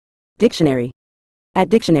Dictionary. At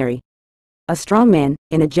dictionary. A strongman,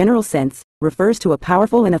 in a general sense, refers to a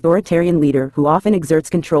powerful and authoritarian leader who often exerts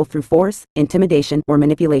control through force, intimidation, or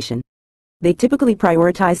manipulation. They typically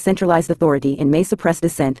prioritize centralized authority and may suppress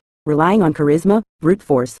dissent, relying on charisma, brute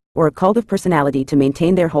force, or a cult of personality to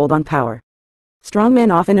maintain their hold on power.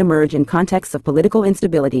 Strongmen often emerge in contexts of political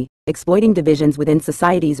instability, exploiting divisions within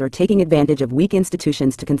societies or taking advantage of weak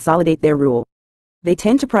institutions to consolidate their rule. They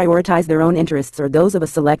tend to prioritize their own interests or those of a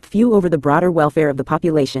select few over the broader welfare of the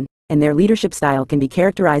population, and their leadership style can be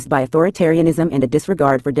characterized by authoritarianism and a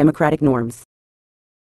disregard for democratic norms.